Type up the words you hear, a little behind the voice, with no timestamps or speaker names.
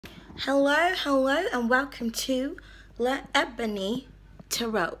Hello, and welcome to La Ebony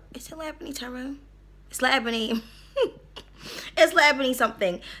Tarot. Is it La Ebony Tarot? It's La Ebony. It's La Ebony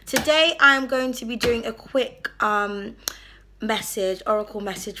something. Today, I'm going to be doing a quick oracle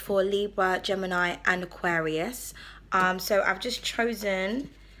message for Libra, Gemini, and Aquarius. So I've just chosen,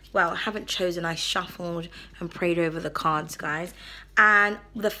 well, I haven't chosen, I shuffled and prayed over the cards, guys. And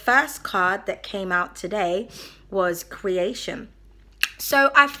the first card that came out today was creation.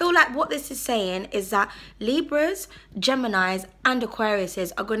 So I feel like what this is saying is that Libras, Geminis, and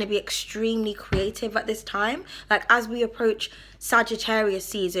Aquariuses are going to be extremely creative at this time. Like as we approach Sagittarius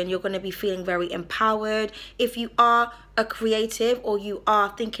season, you're going to be feeling very empowered. If you are a creative or you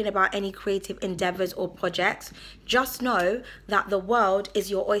are thinking about any creative endeavors or projects, just know that the world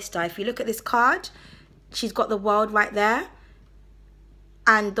is your oyster. If you look at this card, she's got the world right there.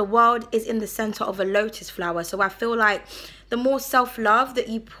 And the world is in the center of a lotus flower. So I feel like the more self-love that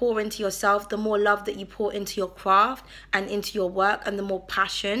you pour into yourself, the more love that you pour into your craft and into your work, and the more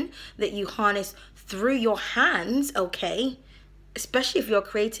passion that you harness through your hands, okay, especially if you're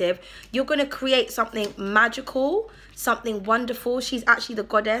creative, you're going to create something magical, something wonderful. She's actually the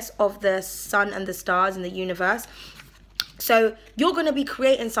goddess of the sun and the stars in the universe. So you're going to be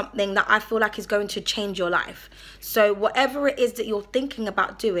creating something that I feel like is going to change your life. So whatever it is that you're thinking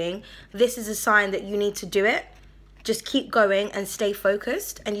about doing, this is a sign that you need to do it. Just keep going and stay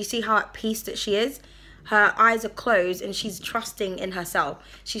focused. And you see how at peace that she is? Her eyes are closed and she's trusting in herself.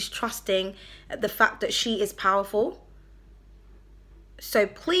 She's trusting the fact that she is powerful. So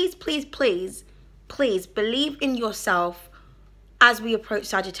please, please, please, please believe in yourself as we approach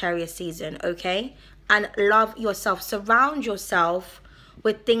Sagittarius season, okay? And love yourself. Surround yourself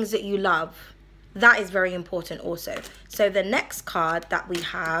with things that you love. That is very important also. So the next card that we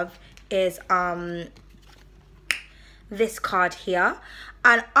have is this card here.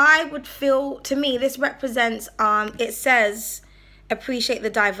 And I would feel, to me, this represents, it says, appreciate the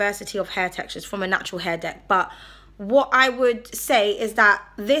diversity of hair textures from a natural hair deck. But what I would say is that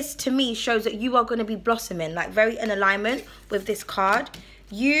this, to me, shows that you are going to be blossoming, like very in alignment with this card.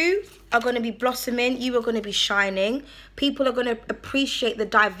 You are going to be blossoming. You are going to be shining. People are going to appreciate the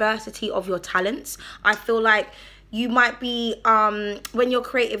diversity of your talents. I feel like you might be, when you're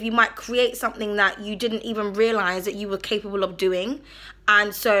creative, you might create something that you didn't even realize that you were capable of doing.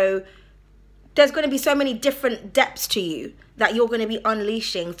 And so there's going to be so many different depths to you that you're going to be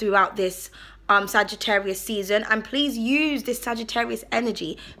unleashing throughout this Sagittarius season. And please use this Sagittarius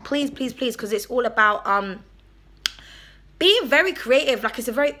energy. Please, please, please, because it's all about being very creative. Like, it's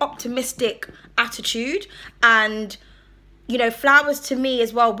a very optimistic attitude. And you know, flowers to me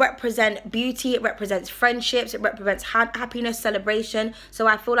as well represent beauty. It represents friendships. It represents happiness, celebration. So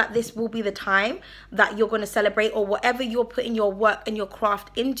I feel like this will be the time that you're going to celebrate, or whatever you're putting your work and your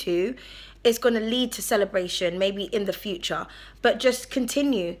craft into is going to lead to celebration maybe in the future. But just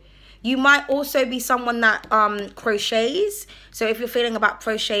continue. You might also be someone that crochets. So if you're feeling about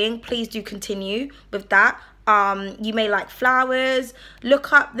crocheting, please do continue with that. You may like flowers.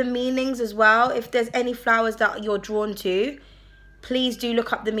 Look up the meanings as well. If there's any flowers that you're drawn to, please do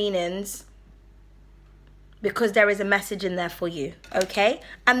look up the meanings, because there is a message in there for you, okay?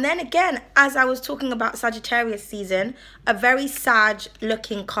 And then again, as I was talking about Sagittarius season, a very Sag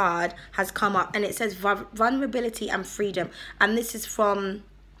looking card has come up, and it says vulnerability and freedom. And this is from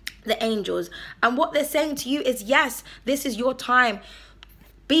the angels. And what they're saying to you is, yes, this is your time.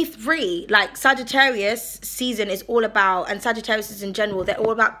 Be free. Like, Sagittarius season is all about, and Sagittarius in general, they're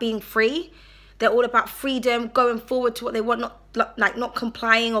all about being free. They're all about freedom, going forward to what they want, not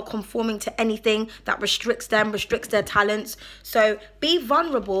complying or conforming to anything that restricts them, restricts their talents. So be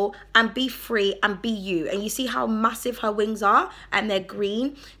vulnerable and be free and be you. And you see how massive her wings are, and they're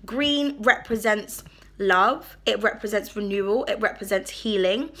green. Green represents love. It represents renewal. It represents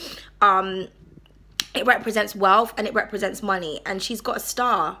healing. It represents wealth, and it represents money. And she's got a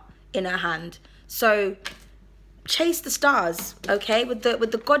star in her hand. So chase the stars, okay? With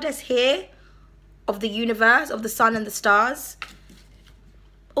the goddess here of the universe, of the sun and the stars.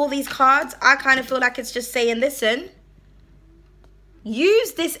 All these cards, I kind of feel like it's just saying, listen,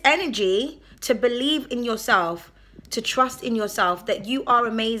 use this energy to believe in yourself, to trust in yourself, that you are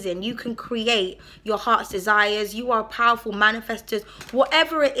amazing. You can create your heart's desires. You are powerful manifestors.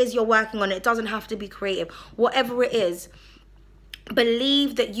 Whatever it is you're working on, it doesn't have to be creative. Whatever it is,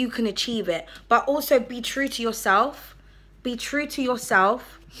 believe that you can achieve it. But also be true to yourself. Be true to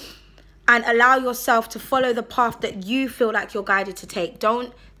yourself, and allow yourself to follow the path that you feel like you're guided to take.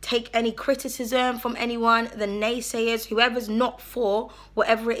 Don't take any criticism from anyone, the naysayers, whoever's not for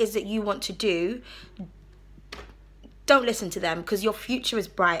whatever it is that you want to do. don't listen to them, because your future is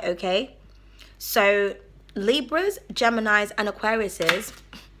bright, okay? So Libras, Geminis, and Aquariuses,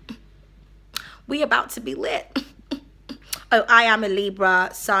 we about to be lit. Oh, I am a Libra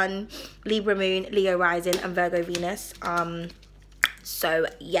Sun, Libra Moon, Leo Rising, and Virgo Venus. So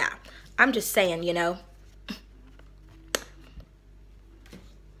yeah, I'm just saying, you know,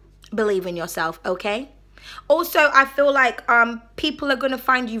 believe in yourself, okay? Also, I feel like people are going to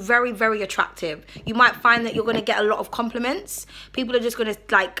find you very, very attractive. You might find that you're going to get a lot of compliments. People are just going to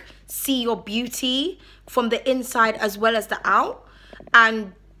like see your beauty from the inside as well as the out.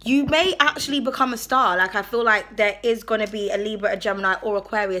 And you may actually become a star. Like, I feel like there is going to be a Libra, a Gemini, or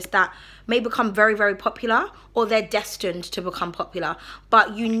Aquarius that may become very, very popular, or they're destined to become popular.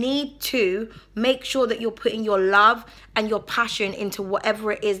 But you need to make sure that you're putting your love and your passion into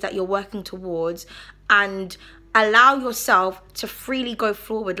whatever it is that you're working towards, and allow yourself to freely go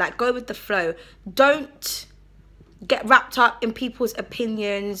forward. Like, go with the flow. Don't get wrapped up in people's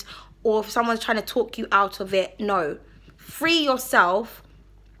opinions, or if someone's trying to talk you out of it. No. Free yourself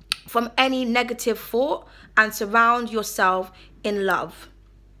from any negative thought and surround yourself in love.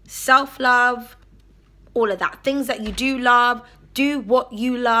 Self-love, all of that. Things that you do love, do what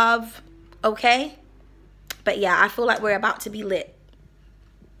you love, okay? But yeah, I feel like we're about to be lit.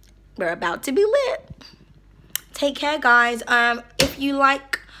 We're about to be lit. Take care, guys. If you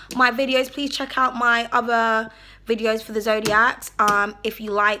like my videos, please check out my other videos for the zodiacs. If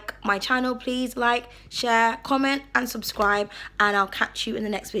you like my channel, please like, share, comment, and subscribe, and I'll catch you in the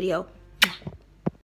next video.